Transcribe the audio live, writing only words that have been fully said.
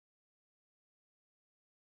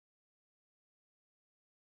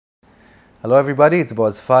Hello everybody, it's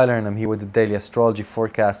Boaz Fyler and I'm here with the daily astrology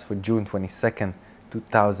forecast for June 22nd,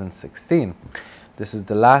 2016. This is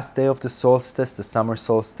the last day of the solstice, the summer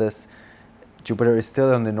solstice. Jupiter is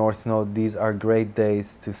still on the North Node. These are great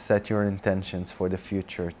days to set your intentions for the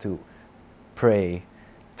future, to pray,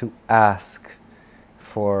 to ask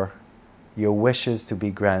for your wishes to be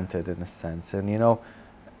granted in a sense. And you know,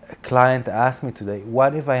 a client asked me today,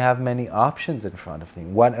 what if I have many options in front of me?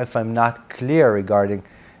 What if I'm not clear regarding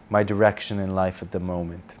my direction in life at the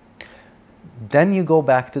moment? Then you go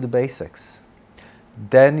back to the basics.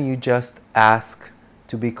 Then you just ask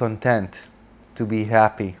to be content, to be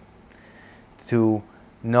happy, to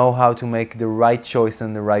know how to make the right choice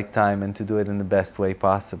in the right time and to do it in the best way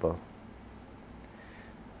possible.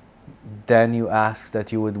 Then you ask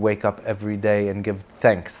that you would wake up every day and give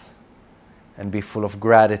thanks and be full of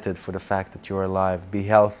gratitude for the fact that you're alive. Be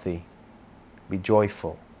healthy, be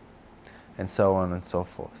joyful, and so on and so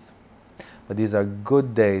forth. But these are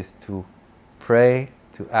good days to pray,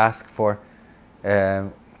 to ask for,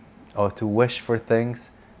 or to wish for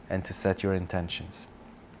things, and to set your intentions.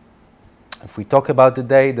 If we talk about the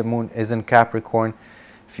day, the moon is in Capricorn.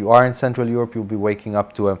 If you are in Central Europe, you'll be waking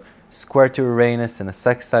up to a square to Uranus and a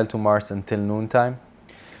sextile to Mars until noontime.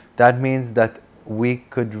 That means that we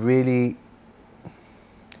could really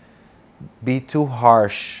be too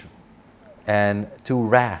harsh and too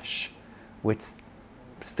rash with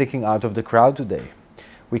sticking out of the crowd today.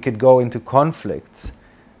 We could go into conflicts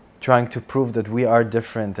trying to prove that we are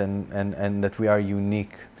different and that we are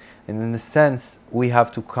unique. And in a sense, we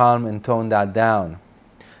have to calm and tone that down.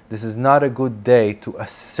 This is not a good day to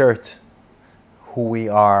assert who we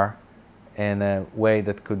are in a way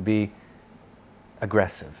that could be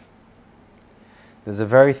aggressive. There's a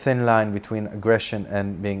very thin line between aggression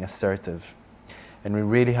and being assertive. And we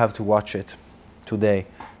really have to watch it today,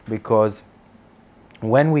 because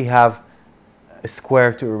when we have a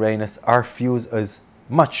square to Uranus, our fuse is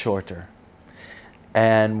much shorter.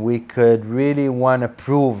 And we could really want to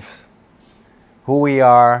prove who we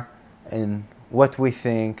are and what we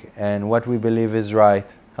think and what we believe is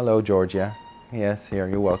right. Hello, Georgia. Yes, here,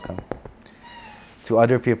 you're welcome. To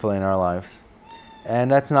other people in our lives. And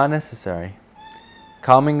that's not necessary.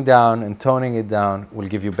 Calming down and toning it down will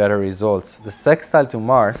give you better results. The sextile to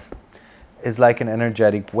Mars is like an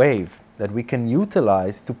energetic wave that we can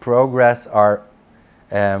utilize to progress our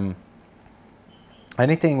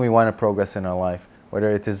anything we want to progress in our life,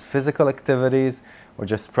 whether it is physical activities or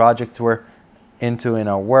just projects we're into in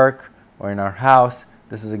our work or in our house.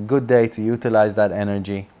 This is a good day to utilize that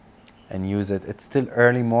energy and use it. It's still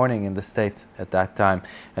early morning in the States at that time.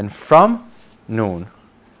 And from noon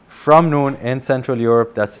in Central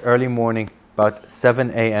Europe, that's early morning, about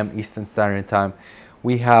 7 a.m. Eastern Standard Time,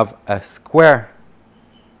 we have a square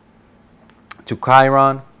to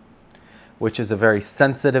Chiron, which is a very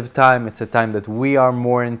sensitive time. It's a time that we are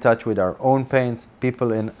more in touch with our own pains.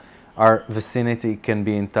 People in our vicinity can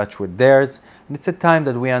be in touch with theirs. And it's a time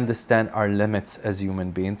that we understand our limits as human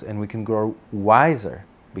beings, and we can grow wiser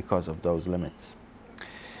because of those limits.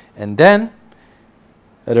 And then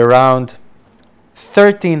at around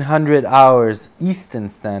 1300 hours Eastern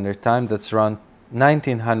Standard Time, that's around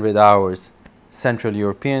 1900 hours Central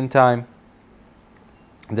European Time,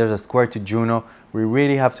 there's a square to Juno. We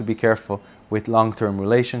really have to be careful with long-term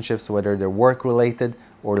relationships, whether they're work-related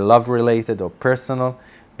or love-related or personal.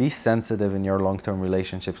 Be sensitive in your long-term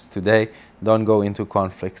relationships today. Don't go into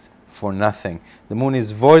conflicts for nothing. The moon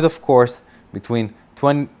is void, of course, between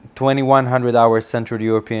 2100 hours Central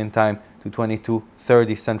European Time to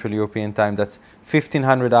 2230 Central European Time. That's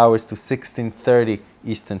 1500 hours to 1630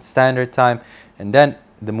 Eastern Standard Time. And then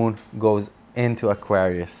the moon goes into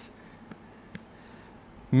Aquarius.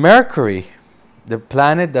 Mercury, the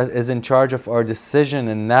planet that is in charge of our decision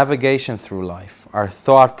and navigation through life, our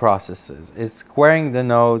thought processes, is squaring the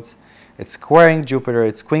nodes, it's squaring Jupiter,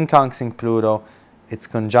 it's quincunxing Pluto, it's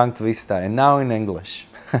conjunct Vesta. And now in English,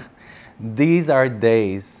 these are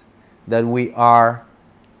days that we are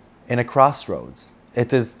in a crossroads.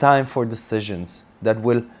 It is time for decisions that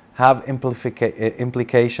will have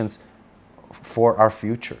implications for our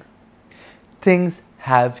future. Things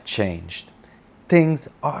have changed. Things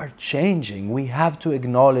are changing. We have to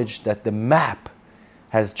acknowledge that the map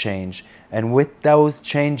has changed. And with those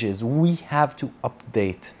changes, we have to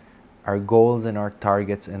update our goals and our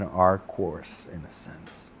targets and our course, in a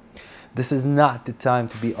sense. This is not the time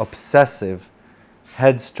to be obsessive,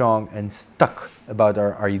 headstrong, and stuck about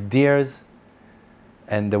our ideas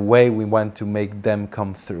and the way we want to make them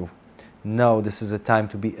come through. No, this is a time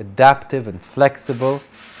to be adaptive and flexible.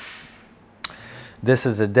 This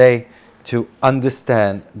is a day to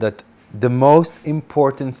understand that The most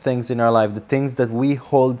important things in our life, the things that we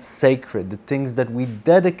hold sacred, the things that we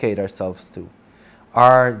dedicate ourselves to,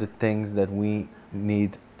 are the things that we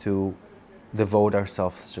need to devote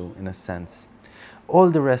ourselves to, in a sense. All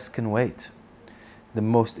the rest can wait. The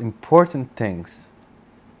most important things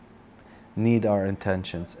need our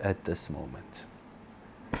intentions at this moment.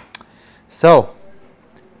 So,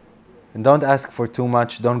 and don't ask for too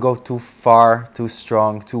much, don't go too far, too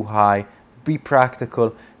strong, too high. Be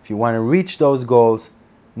practical. If you want to reach those goals,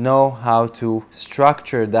 know how to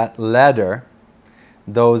structure that ladder,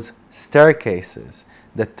 those staircases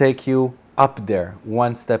that take you up there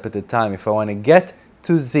one step at a time. If I want to get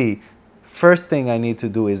to Z, first thing I need to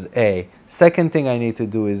do is A. Second thing I need to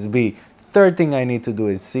do is B. Third thing I need to do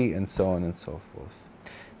is C, and so on and so forth.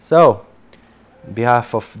 So, on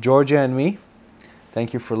behalf of Georgia and me,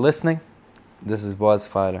 thank you for listening. This is Boaz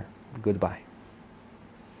Fyler. Goodbye.